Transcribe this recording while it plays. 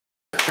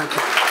Thank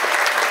you.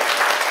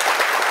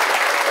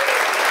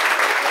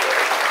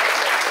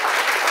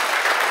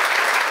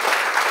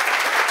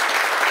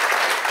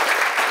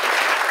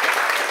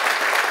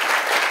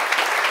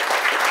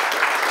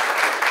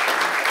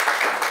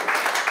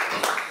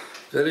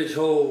 Village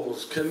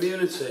halls,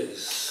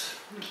 communities,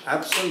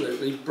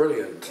 absolutely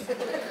brilliant.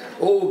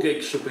 All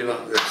gigs should be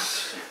like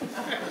this.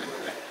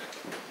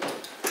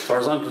 As far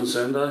as I'm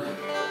concerned,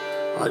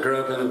 I grew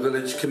up in a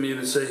village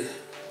community.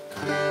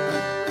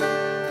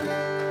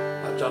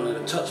 I've done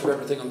a touch of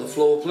everything on the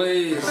floor,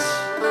 please,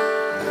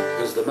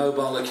 because the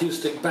mobile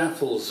acoustic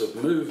baffles have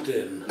moved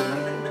in.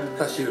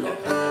 That's you lot.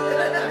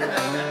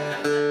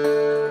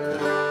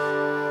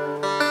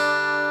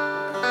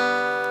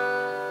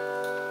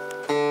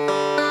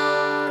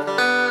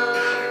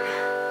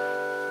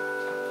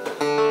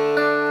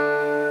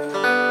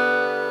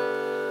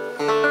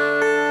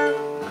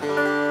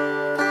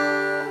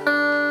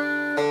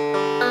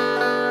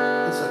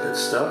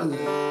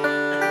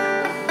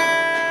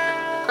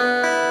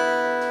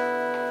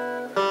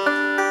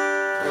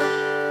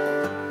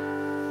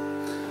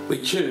 We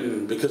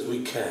tune because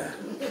we care.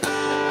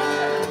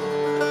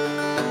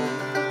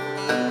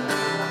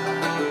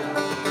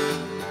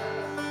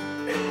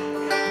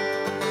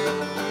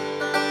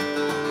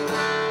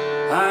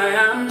 I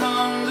am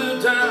on the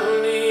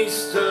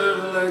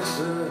Downeaster,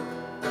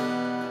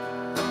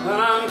 and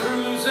I'm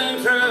cruising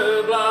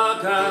through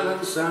Block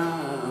Island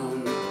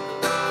Sound.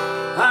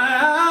 I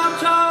have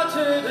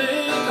chartered a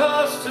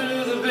course to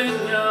the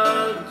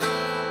vineyard,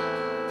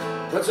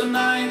 but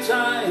tonight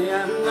I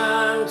am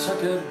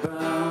Nantucket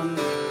bound.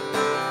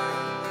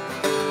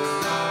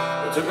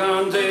 I took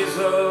on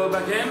diesel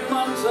back in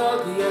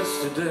Montauk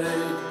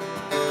yesterday,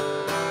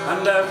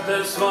 and left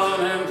this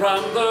morning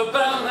from the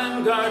Bell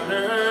and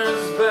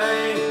Gardner's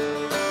Bay.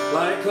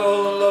 Like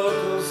all the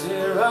locals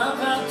here, I've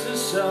had to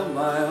sell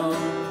my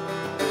home.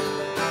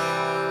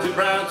 Too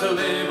proud to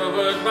leave, I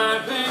worked my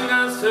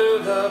fingers to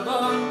the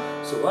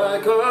bone, so I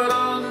got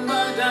on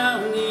my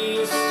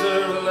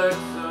Downeaster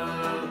Alexa,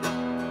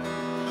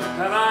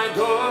 and I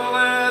go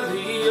where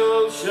the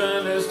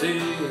ocean is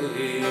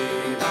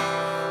deep.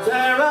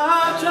 There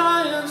are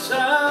giants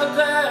out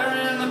there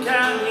in the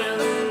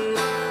canyons,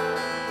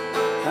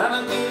 and a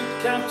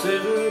good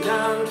captain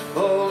can't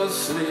fall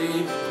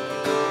asleep.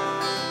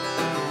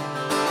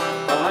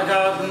 I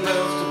got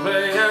bills to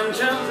pay and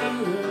children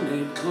who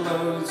need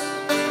clothes.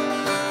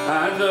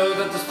 I know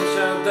that there's fish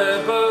out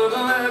there, but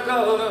where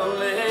God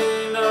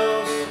only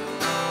knows.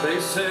 They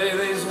say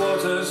these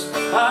waters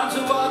aren't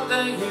what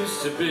they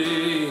used to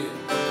be,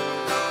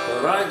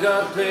 but I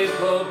got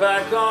people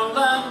back on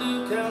land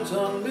who count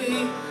on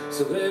me.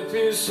 So if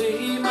you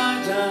see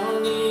my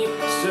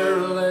Downeaster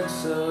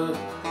Alexa,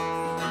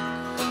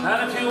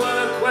 and if you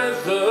work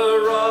with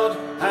the rod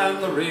and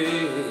the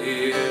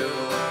reel,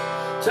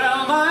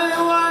 tell my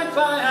wife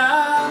I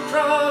am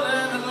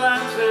trawling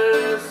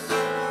Atlantis,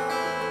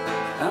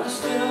 and I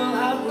still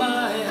have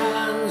my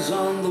hands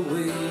on the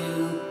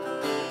wheel.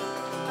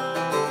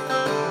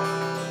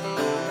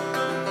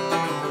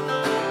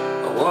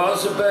 I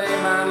was a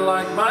bayman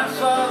like my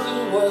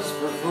father was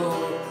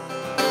before,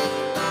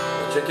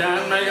 but you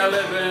can't make a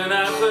living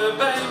as a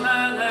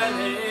bayman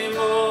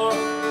anymore.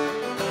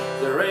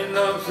 There ain't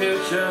no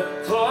future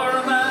for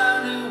a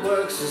man who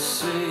works the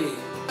sea.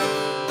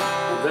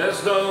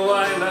 There's no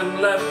island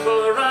left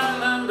for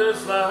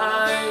islanders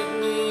like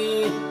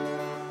me.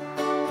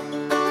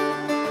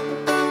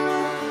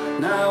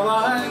 Now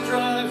I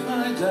drive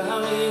my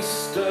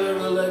Downeaster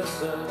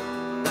Alexa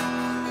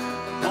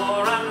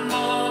more and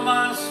more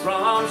miles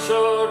from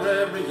shore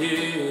every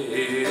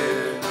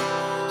year,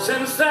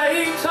 since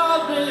they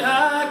told me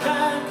I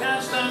can't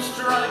catch no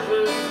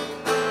stripers,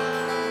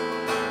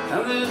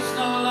 and there's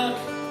no luck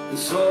in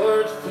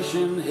sword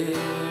fishing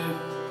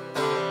here.